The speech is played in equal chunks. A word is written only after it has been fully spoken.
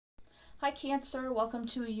Hi Cancer, welcome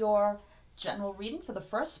to your general reading for the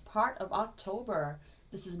first part of October.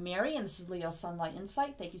 This is Mary and this is Leo Sunlight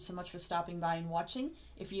Insight. Thank you so much for stopping by and watching.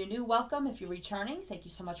 If you're new, welcome. If you're returning, thank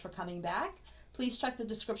you so much for coming back. Please check the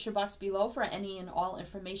description box below for any and all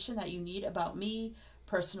information that you need about me,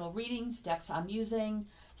 personal readings, decks I'm using,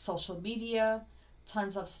 social media,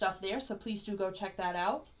 tons of stuff there. So please do go check that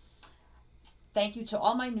out. Thank you to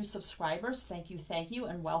all my new subscribers. Thank you,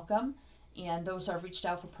 and welcome. And those who have reached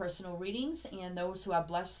out for personal readings, and those who have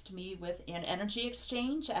blessed me with an energy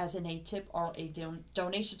exchange as in a tip or a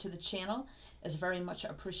donation to the channel is very much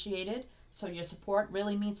appreciated. So your support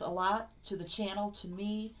really means a lot to the channel, to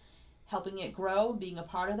me, helping it grow, being a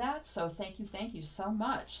part of that. So thank you so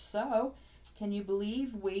much. So can you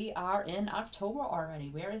believe we are in October already?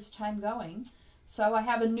 Where is time going? So I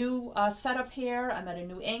have a new setup here. I'm at a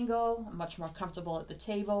new angle. I'm much more comfortable at the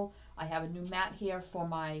table. I have a new mat here for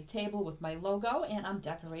my table with my logo, and I'm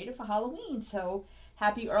decorated for Halloween. So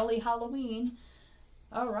happy early Halloween.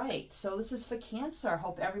 All right, so this is for Cancer.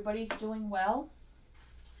 Hope everybody's doing well.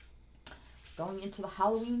 Going into the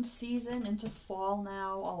Halloween season, into fall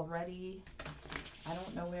now already. I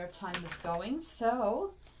don't know where time is going.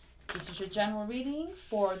 So this is your general reading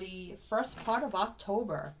for the first part of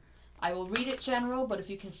October. I will read it general, but if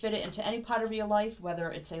you can fit it into any part of your life, whether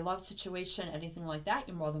it's a love situation, anything like that,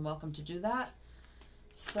 you're more than welcome to do that.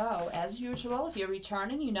 So, as usual, if you're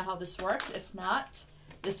returning, you know how this works. If not,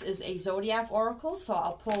 this is a Zodiac Oracle, so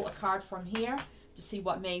I'll pull a card from here to see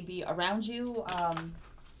what may be around you.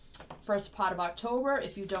 First part of October.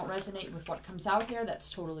 If you don't resonate with what comes out here, that's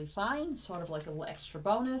totally fine. Sort of like a little extra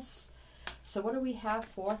bonus. So what do we have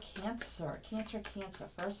for Cancer? Cancer,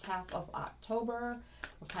 first half of October.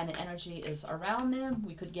 What kind of energy is around them?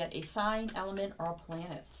 We could get a sign, element, or a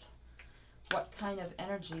planet. What kind of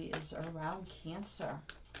energy is around Cancer?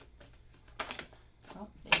 Oh,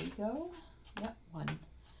 there you go. Yep, one.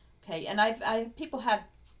 Okay, and people had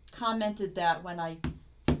commented that when I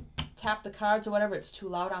tap the cards or whatever, it's too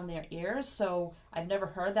loud on their ears. So I've never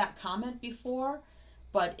heard that comment before.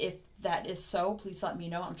 But if that is so, please let me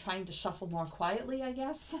know. I'm trying to shuffle more quietly, I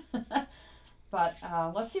guess. But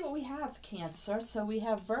let's see what we have, Cancer. So we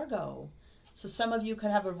have Virgo. So some of you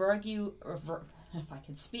could have a Virgo, if I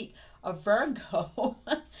can speak, a Virgo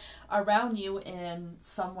around you in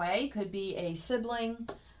some way. Could be a sibling,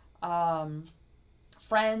 friend,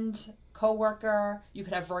 co-worker. You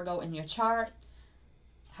could have Virgo in your chart,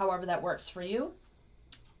 however that works for you.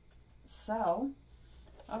 So,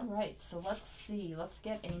 all right. So let's see. Let's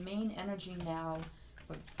get a main energy now.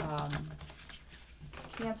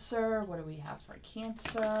 Cancer, what do we have for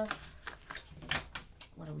Cancer?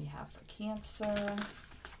 What do we have for Cancer?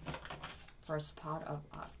 First part of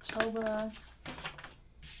October.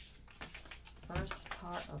 First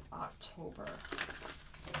part of October.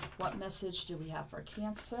 What message do we have for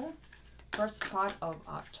Cancer? First part of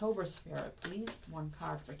October, Spirit, please. One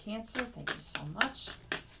card for Cancer. Thank you so much.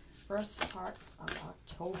 First part of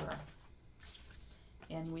October.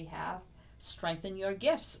 And we have strengthen your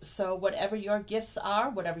gifts. So whatever your gifts are,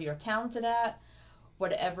 whatever you're talented at,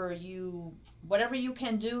 whatever you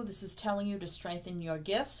can do, this is telling you to strengthen your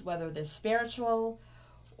gifts, whether they're spiritual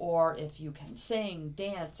or if you can sing,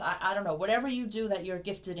 dance, I don't know, whatever you do that you're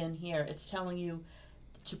gifted in here, it's telling you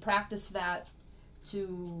to practice that,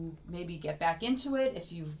 to maybe get back into it.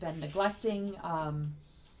 If you've been neglecting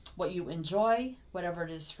what you enjoy, whatever it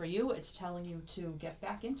is for you, it's telling you to get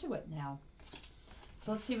back into it now.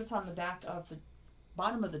 So let's see what's on the back of the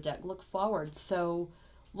bottom of the deck. Look forward. So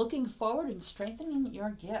looking forward and strengthening your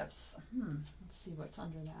gifts. Let's see what's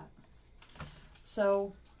under that.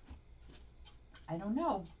 So I don't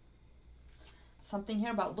know. Something here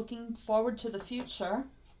about looking forward to the future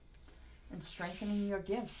and strengthening your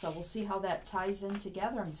gifts. So we'll see how that ties in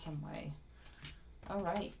together in some way. All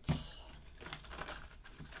right.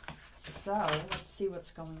 So let's see what's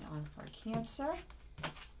going on for Cancer.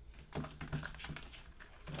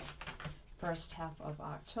 First half of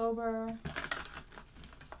October.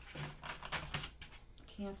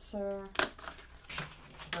 Cancer.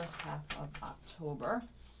 First half of October.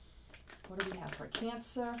 What do we have for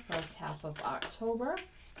Cancer? First half of October.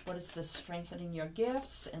 What is the strengthening your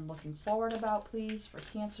gifts and looking forward about, please, for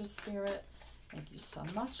Cancer Spirit? Thank you so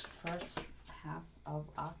much. First half of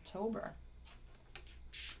October.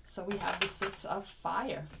 So we have the Six of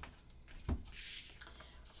Fire.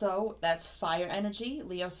 So that's fire energy,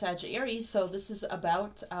 Leo, Sag, Aries. So this is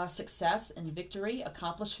about success and victory,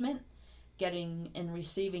 accomplishment, getting and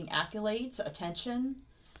receiving accolades, attention.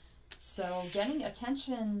 So getting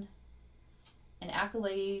attention and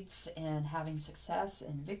accolades and having success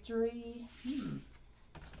and victory.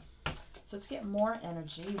 So let's get more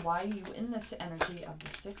energy. Why are you in this energy of the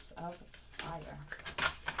Six of Fire?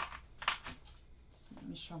 So let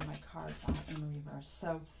me show my cards on in reverse.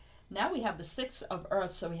 So now we have the Six of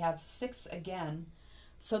Earth. So we have 6 again.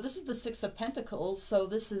 So this is the Six of Pentacles. So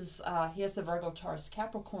this is, here's the Virgo, Taurus,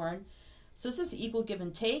 Capricorn. So this is equal give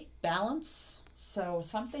and take, balance. So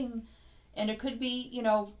something, and it could be, you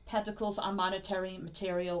know, pentacles on monetary,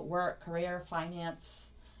 material, work, career,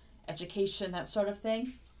 finance, education, that sort of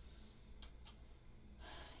thing.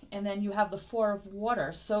 And then you have the Four of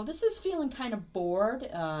Water. So this is feeling kind of bored,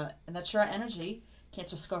 and that's your energy,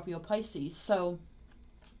 Cancer, Scorpio, Pisces. So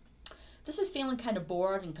this is feeling kind of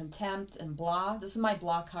bored and contempt and blah. This is my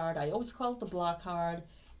blah card. I always call it the blah card.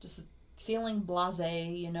 Just feeling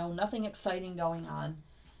blasé, you know, nothing exciting going on.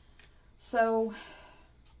 So,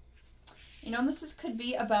 you know, this could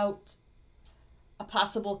be about a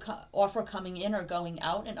possible offer coming in or going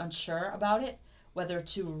out and unsure about it, whether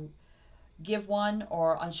to give one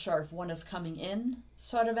or unsure if one is coming in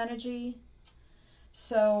sort of energy.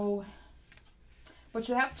 So, but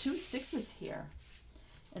you have 2 6s here.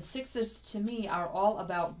 And 6s to me are all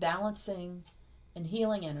about balancing and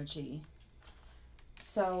healing energy.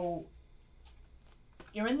 So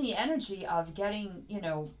you're in the energy of getting, you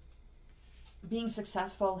know, being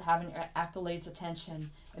successful, having accolades, attention,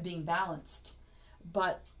 and being balanced.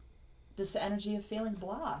 But this energy of feeling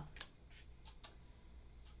blah.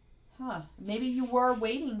 Maybe you were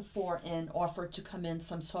waiting for an offer to come in,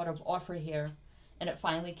 some sort of offer here, and it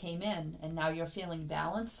finally came in, and now you're feeling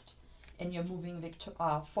balanced, and you're moving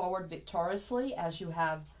forward victoriously as you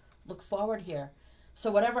have looked forward here. So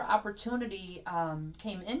whatever opportunity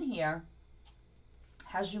came in here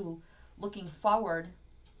has you looking forward,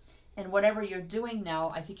 and whatever you're doing now,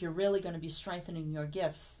 I think you're really going to be strengthening your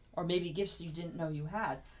gifts, or maybe gifts you didn't know you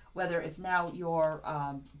had, whether if now you're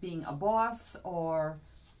being a boss or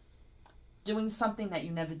doing something that you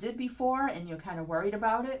never did before and you're kind of worried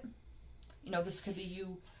about it. You know, this could be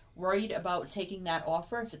you worried about taking that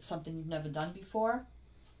offer if it's something you've never done before.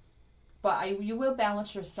 But you will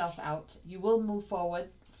balance yourself out. You will move forward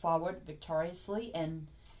victoriously, and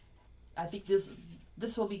I think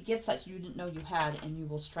this will be gifts that you didn't know you had, and you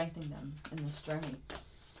will strengthen them in this journey.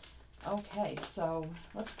 Okay, so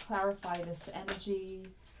let's clarify this energy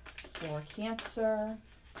for Cancer.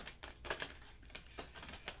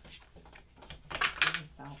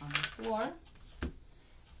 Fell on the floor.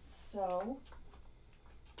 So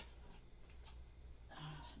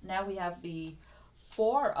now we have the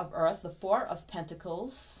Four of Earth, the Four of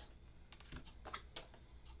Pentacles,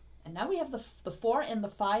 and now we have the 4 and the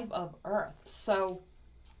 5 of Earth. So,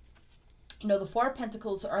 you know, the 4 of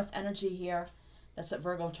Pentacles, Earth energy here, that's at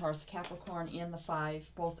Virgo, Taurus, Capricorn, and the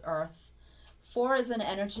 5, both Earth. 4 is an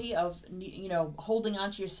energy of, you know, holding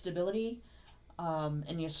on to your stability,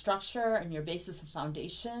 and your structure and your basis of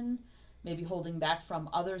foundation, maybe holding back from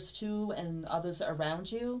others too and others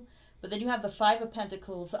around you. But then you have the 5 of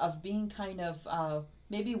Pentacles of being kind of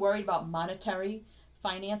maybe worried about monetary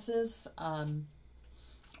finances,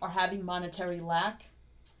 or having monetary lack,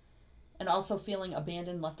 and also feeling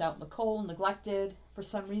abandoned, left out in the cold, neglected for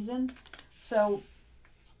some reason. So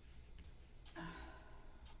let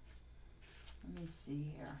me see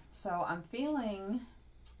here. So I'm feeling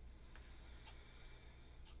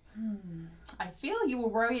I feel you were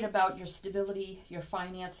worried about your stability, your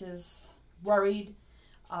finances, worried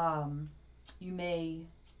you may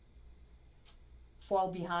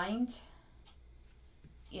fall behind.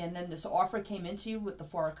 And then this offer came into you with the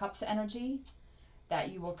 4 of Cups energy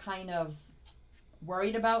that you were kind of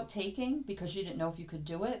worried about taking because you didn't know if you could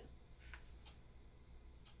do it,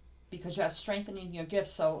 because you have strengthening your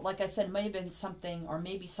gifts. So like I said, it may have been something, or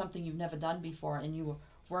maybe something you've never done before, and you were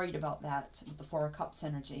worried about that with the 4 of Cups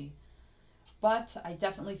energy. But I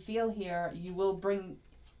definitely feel here you will bring,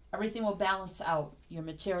 everything will balance out. Your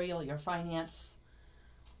material, your finance,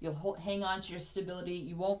 you'll hang on to your stability.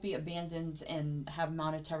 You won't be abandoned and have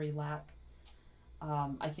monetary lack.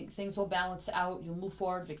 I think things will balance out. You'll move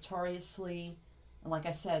forward victoriously. And like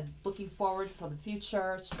I said, looking forward for the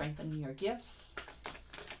future, strengthening your gifts.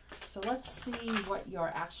 So let's see what your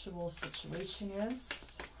actual situation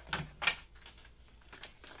is.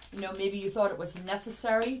 You know, maybe you thought it was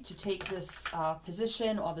necessary to take this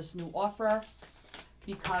position or this new offer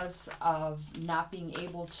because of not being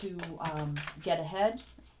able to get ahead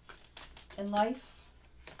in life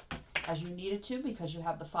as you needed to, because you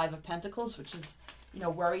have the 5 of Pentacles, which is, you know,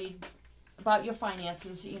 worried about your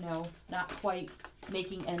finances, you know, not quite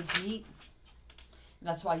making ends meet. And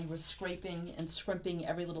that's why you were scraping and scrimping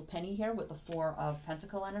every little penny here with the 4 of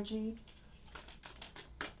Pentacle energy.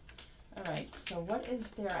 All right, so what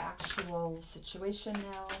is their actual situation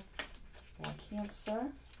now? for Cancer.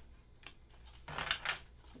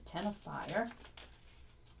 The 10 of Fire.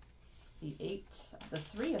 The 8, the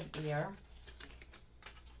 3 of Air.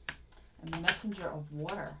 And the Messenger of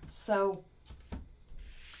Water. So,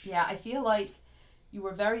 yeah, I feel like you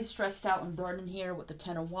were very stressed out and burdened here with the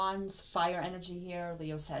 10 of Wands, fire energy here,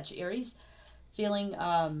 Leo, Sag, Aries. Feeling,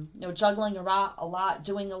 you know, juggling a lot,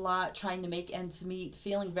 doing a lot, trying to make ends meet,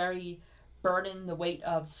 feeling very burdened, the weight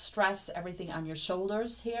of stress, everything on your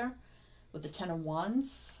shoulders here with the 10 of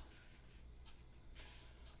Wands.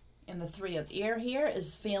 And the 3 of Air here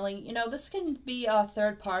is feeling, you know, this can be a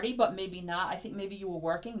third party, but maybe not. I think maybe you were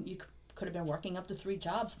working, you could have been working up to 3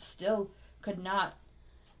 jobs, still could not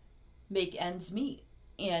make ends meet.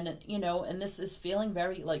 And, you know, and this is feeling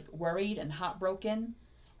very, like, worried and heartbroken,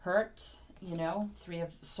 hurt, you know, 3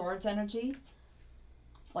 of Swords energy.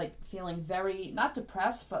 Like, feeling very, not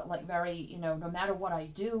depressed, but, like, very, you know, no matter what I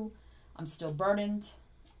do, I'm still burdened.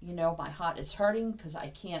 You know, my heart is hurting because I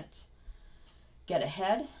can't get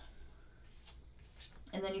ahead.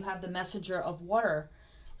 And then you have the Messenger of Water.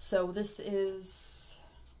 So this is,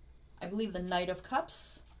 I believe, the Knight of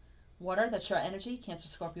Cups. Water, that's your energy, Cancer,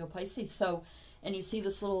 Scorpio, Pisces. So, and you see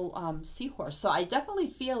this little seahorse. So I definitely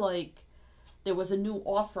feel like there was a new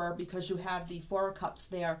offer because you have the 4 of Cups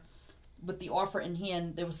there with the offer in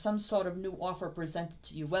hand. There was some sort of new offer presented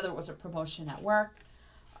to you, whether it was a promotion at work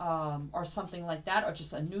or something like that, or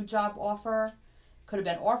just a new job offer. Could have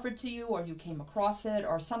been offered to you or you came across it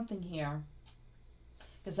or something here.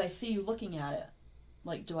 Because I see you looking at it.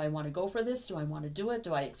 Like, do I want to go for this? Do I want to do it?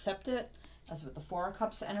 Do I accept it? As with the 4 of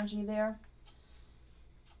Cups energy there.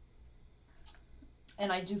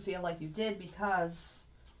 And I do feel like you did because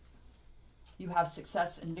you have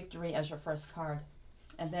success and victory as your first card.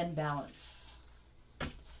 And then Balance.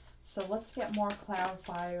 So let's get more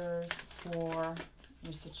clarifiers for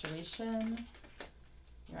your situation.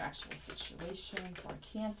 Your actual situation for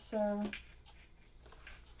Cancer.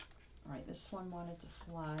 All right, this one wanted to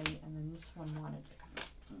fly, and then this one wanted to come up.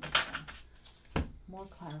 Okay. More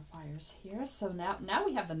clarifiers here. So now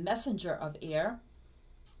we have the Messenger of Air,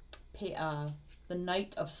 the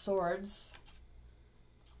Knight of Swords.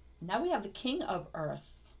 Now we have the King of Earth.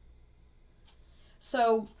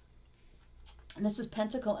 So, and this is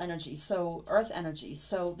Pentacle energy, so Earth energy.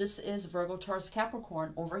 So this is Virgo, Taurus,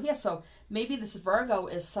 Capricorn over here. So maybe this Virgo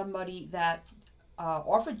is somebody that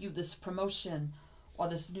offered you this promotion or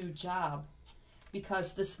this new job.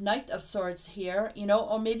 Because this Knight of Swords here, you know,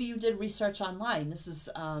 or maybe you did research online. This is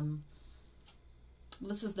the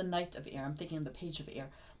Knight of Air. I'm thinking of the Page of Air.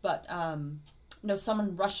 But, you know,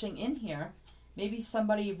 someone rushing in here. Maybe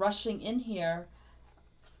somebody rushing in here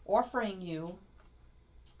offering you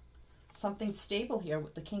something stable here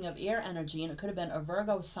with the King of Air energy. And it could have been a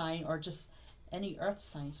Virgo sign or just any Earth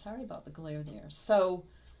sign. Sorry about the glare there. So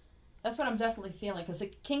that's what I'm definitely feeling, because the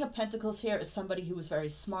King of Pentacles here is somebody who is very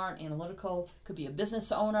smart, analytical, could be a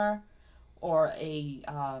business owner or a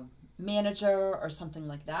manager or something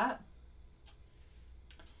like that.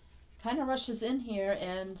 Kind of rushes in here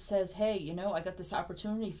and says, hey, you know, I got this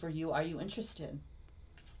opportunity for you. Are you interested?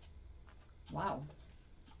 Wow.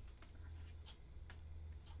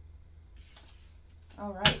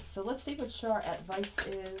 All right, so let's see what your advice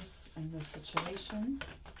is in this situation.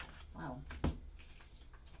 Wow.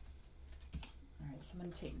 So I'm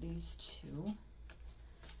going to take these 2.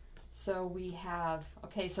 So we have,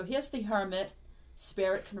 okay, so here's the Hermit,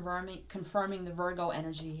 Spirit confirming the Virgo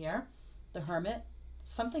energy here. The Hermit,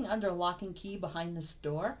 something under lock and key behind this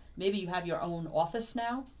door. Maybe you have your own office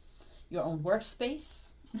now, your own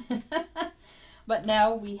workspace. But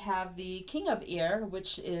now we have the King of Air,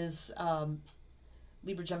 which is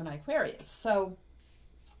Libra, Gemini, Aquarius. So,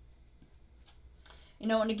 you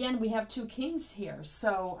know, and again, we have 2 kings here.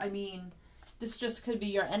 So, I mean, this just could be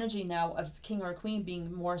your energy now of king or queen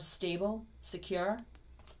being more stable, secure.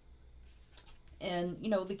 And, you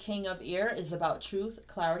know, the King of Air is about truth,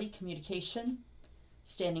 clarity, communication,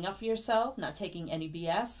 standing up for yourself, not taking any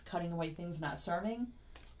BS, cutting away things not serving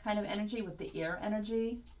kind of energy with the Air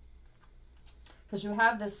energy. Because you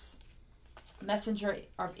have this Messenger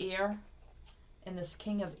of Air and this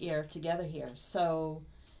King of Air together here. So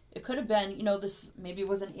it could have been, you know, this maybe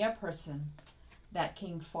was an air person that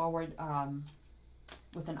came forward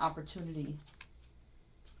with an opportunity.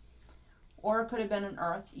 Or it could have been an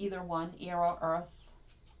Earth, either one, Air or Earth.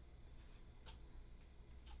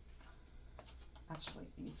 Actually,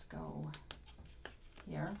 these go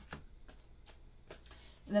here.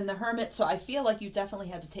 And then the Hermit, so I feel like you definitely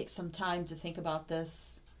had to take some time to think about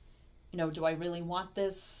this. You know, do I really want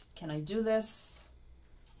this? Can I do this?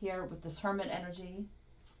 Here with this Hermit energy.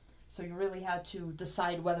 So you really had to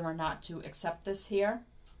decide whether or not to accept this here.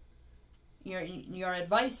 Your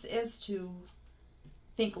advice is to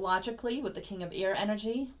think logically with the King of Air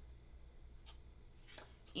energy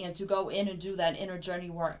and to go in and do that inner journey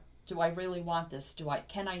work. Do I really want this?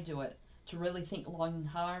 Can I do it? To really think long and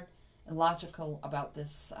hard and logical about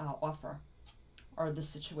this offer or this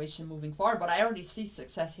situation moving forward. But I already see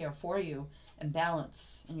success here for you and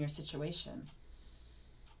balance in your situation.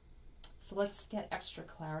 So let's get extra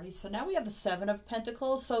clarity. So now we have the Seven of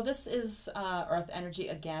Pentacles. So this is Earth energy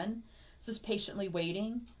again. This is patiently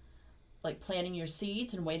waiting, like planting your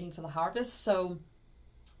seeds and waiting for the harvest. So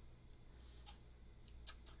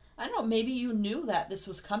I don't know, maybe you knew that this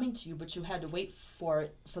was coming to you, but you had to wait for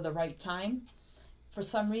it for the right time. For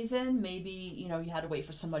some reason, maybe, you had to wait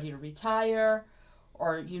for somebody to retire,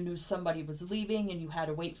 or you knew somebody was leaving and you had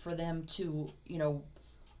to wait for them to,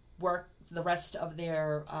 work the rest of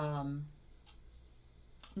their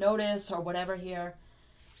notice or whatever here.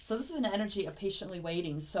 So this is an energy of patiently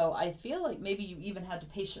waiting. So I feel like maybe you even had to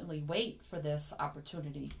patiently wait for this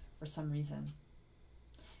opportunity for some reason.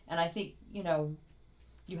 And I think,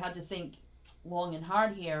 you had to think long and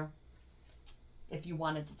hard here if you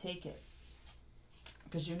wanted to take it,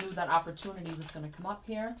 because you knew that opportunity was going to come up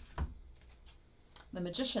here. The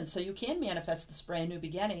Magician. So you can manifest this brand new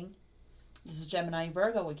beginning. This is Gemini and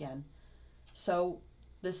Virgo again. So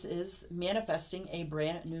this is manifesting a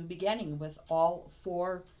brand new beginning with all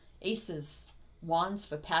four aces. Wands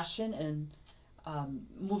for passion and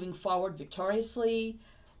moving forward victoriously.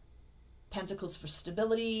 Pentacles for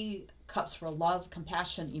stability. Cups for love,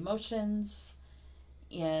 compassion, emotions.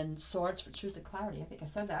 And Swords for truth and clarity. I think I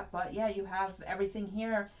said that. But yeah, you have everything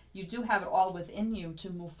here. You do have it all within you to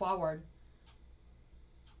move forward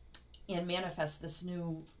and manifest this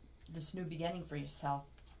new beginning for yourself.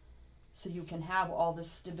 So you can have all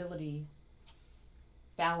this stability,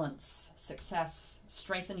 balance, success,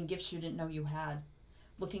 strengthening gifts you didn't know you had.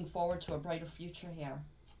 Looking forward to a brighter future here.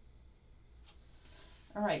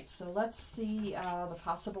 All right, so let's see the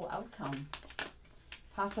possible outcome.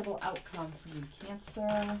 Possible outcome for you,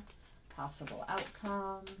 Cancer. Possible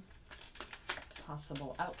outcome.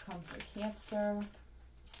 Possible outcome for Cancer.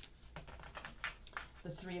 The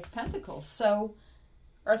Three of Pentacles. So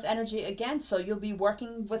Earth energy again. So you'll be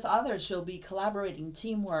working with others. You'll be collaborating,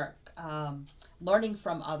 teamwork, learning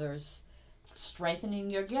from others, strengthening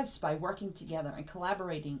your gifts by working together and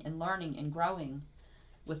collaborating and learning and growing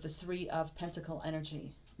with the Three of Pentacle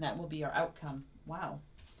energy. And that will be your outcome. Wow.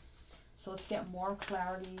 So let's get more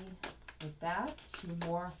clarity with that. A few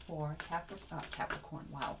more for Capricorn.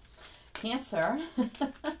 Wow. Cancer.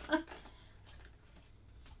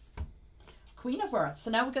 Queen of Earth.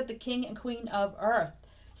 So now we've got the King and Queen of Earth.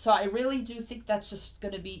 So I really do think that's just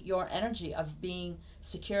going to be your energy of being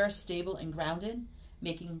secure, stable, and grounded,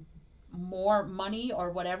 making more money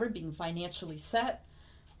or whatever, being financially set,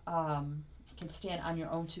 can stand on your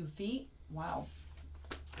own 2 feet. Wow.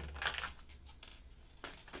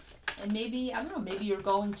 And maybe, I don't know, maybe you're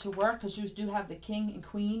going to work because you do have the King and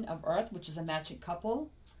Queen of Earth, which is a magic couple.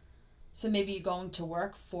 So maybe you're going to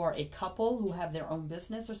work for a couple who have their own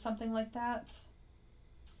business or something like that.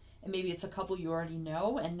 And maybe it's a couple you already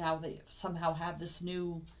know, and now they somehow have this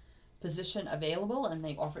new position available and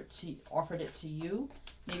they offered it to you.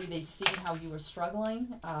 Maybe they see how you were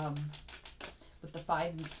struggling with the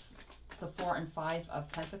 4 and 5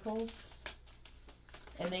 of Pentacles.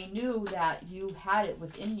 And they knew that you had it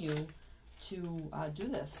within you to do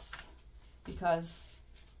this. Because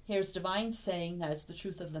here's Divine saying that it's the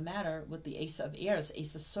truth of the matter with the Ace of Airs,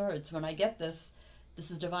 Ace of Swords. When I get this,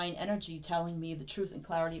 this is Divine energy telling me the truth and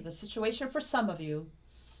clarity of the situation for some of you.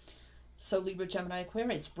 So Libra, Gemini,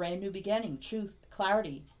 Aquarius, brand new beginning, truth,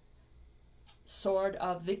 clarity. Sword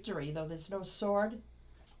of Victory, though there's no sword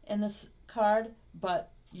in this card,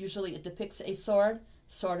 but usually it depicts a sword.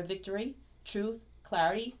 Sword of Victory, truth,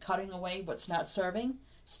 clarity, cutting away what's not serving,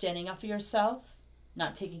 standing up for yourself,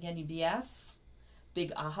 not taking any BS,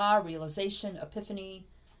 big aha, realization, epiphany,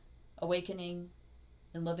 awakening,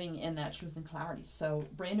 and living in that truth and clarity. So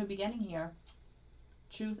brand new beginning here.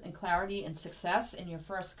 Truth and clarity and success, and your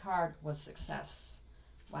first card was success.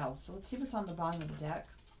 Wow, so let's see what's on the bottom of the deck.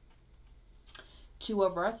 2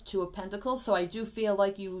 of Earth, 2 of Pentacles. So I do feel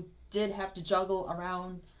like you did have to juggle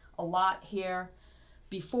around a lot here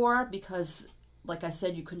before because, like I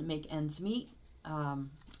said, you couldn't make ends meet.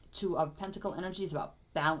 2 of Pentacle energy is about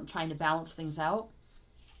trying to balance things out.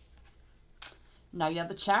 Now you have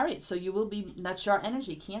the Chariot, so you will be, that's your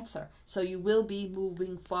energy, Cancer. So you will be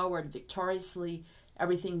moving forward victoriously,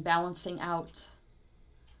 everything balancing out,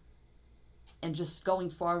 and just going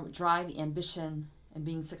forward, drive, ambition, and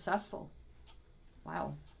being successful.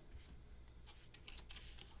 Wow.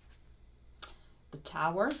 The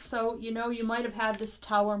Tower. So, you know, you might have had this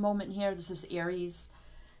Tower moment here. This is Aries.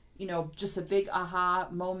 You know, just a big aha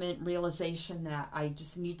moment, realization that I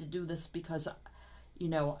just need to do this because, you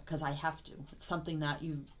know, because I have to. It's something that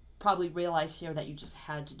you probably realize here that you just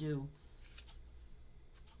had to do.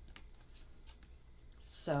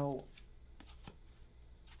 So,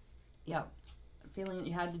 yeah, feeling that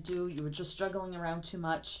you had to do, you were just struggling around too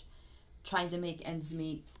much, trying to make ends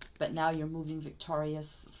meet, but now you're moving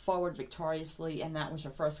forward victoriously, and that was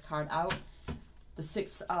your first card out. The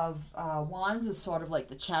Six of Wands is sort of like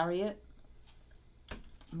the Chariot,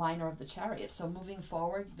 minor of the Chariot, so moving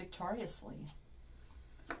forward victoriously.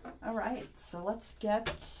 All right, so let's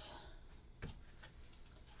get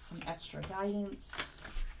some extra guidance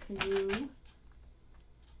for you.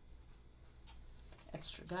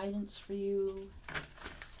 Extra guidance for you,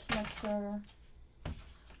 Cancer.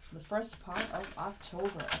 The first part of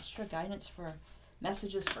October. Extra guidance for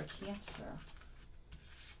messages for Cancer.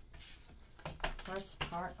 First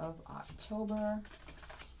part of October.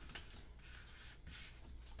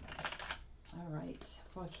 All right,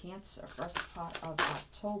 for Cancer, first part of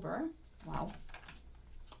October. Wow.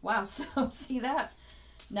 Wow, so see that?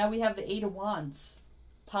 Now we have the Eight of Wands.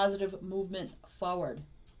 Positive movement forward.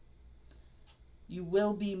 You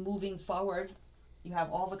will be moving forward. You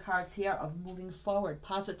have all the cards here of moving forward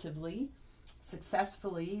positively,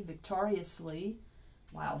 successfully, victoriously.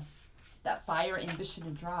 Wow. That fire, ambition,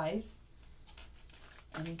 and drive.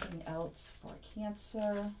 Anything else for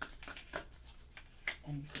Cancer?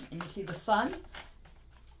 Anything. And you see the Sun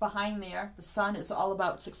behind there. The Sun is all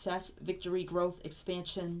about success, victory, growth,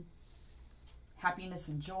 expansion, happiness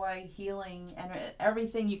and joy, healing, and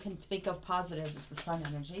everything you can think of positive is the Sun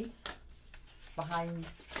energy. Behind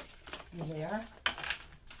you there.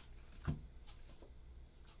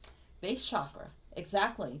 Base chakra,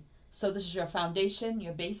 exactly. So this is your foundation,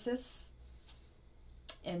 your basis.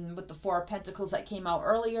 And with the Four of Pentacles that came out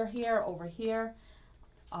earlier here, over here,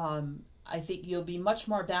 I think you'll be much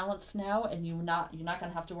more balanced now, and you're not going to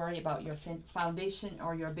have to worry about your foundation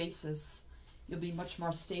or your basis. You'll be much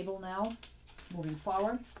more stable now, moving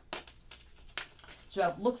forward. So you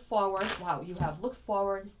have look forward. Wow, you have look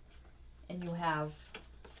forward. And you have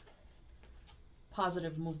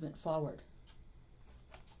positive movement forward.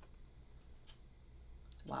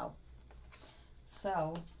 Wow.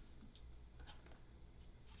 So,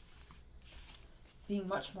 being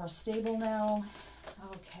much more stable now.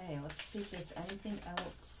 Okay, let's see if there's anything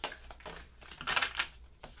else.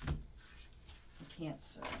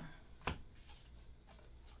 Cancer.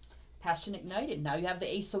 Passion ignited. Now you have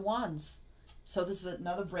the Ace of Wands. So this is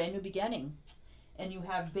another brand new beginning. And you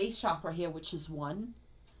have base chakra here, which is 1.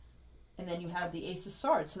 And then you have the Ace of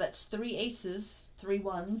Swords. So that's 3 aces, 3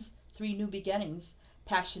 ones, 3 new beginnings.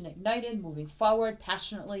 Passion ignited, moving forward,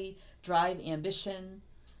 passionately, drive, ambition.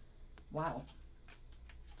 Wow.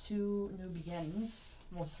 2 new beginnings.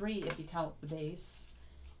 Well, 3 if you count the base.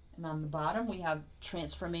 And on the bottom, we have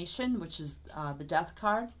transformation, which is the death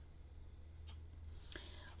card.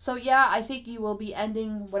 So yeah, I think you will be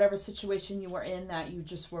ending whatever situation you were in that you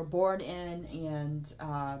just were bored in and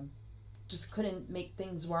just couldn't make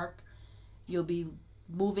things work. You'll be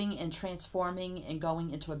moving and transforming and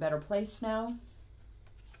going into a better place now.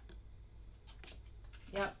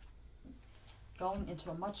 Yep. Going into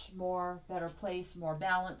a much more better place, more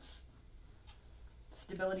balance,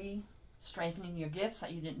 stability, strengthening your gifts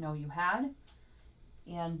that you didn't know you had,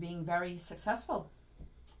 and being very successful.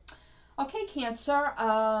 Okay, Cancer,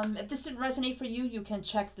 if this didn't resonate for you, you can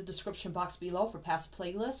check the description box below for past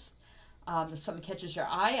playlists. If something catches your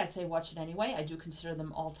eye, I'd say watch it anyway. I do consider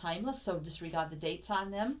them all timeless, so disregard the dates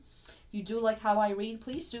on them. If you do like how I read,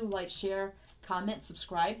 please do like, share, comment,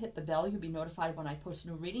 subscribe, hit the bell. You'll be notified when I post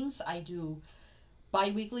new readings. I do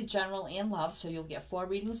bi-weekly, general, and love, so you'll get 4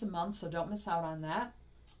 readings a month, so don't miss out on that.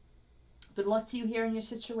 Good luck to you here in your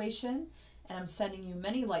situation. And I'm sending you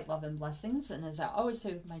many light, love, and blessings. And as I always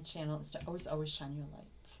say with my channel, is to always, always shine your light.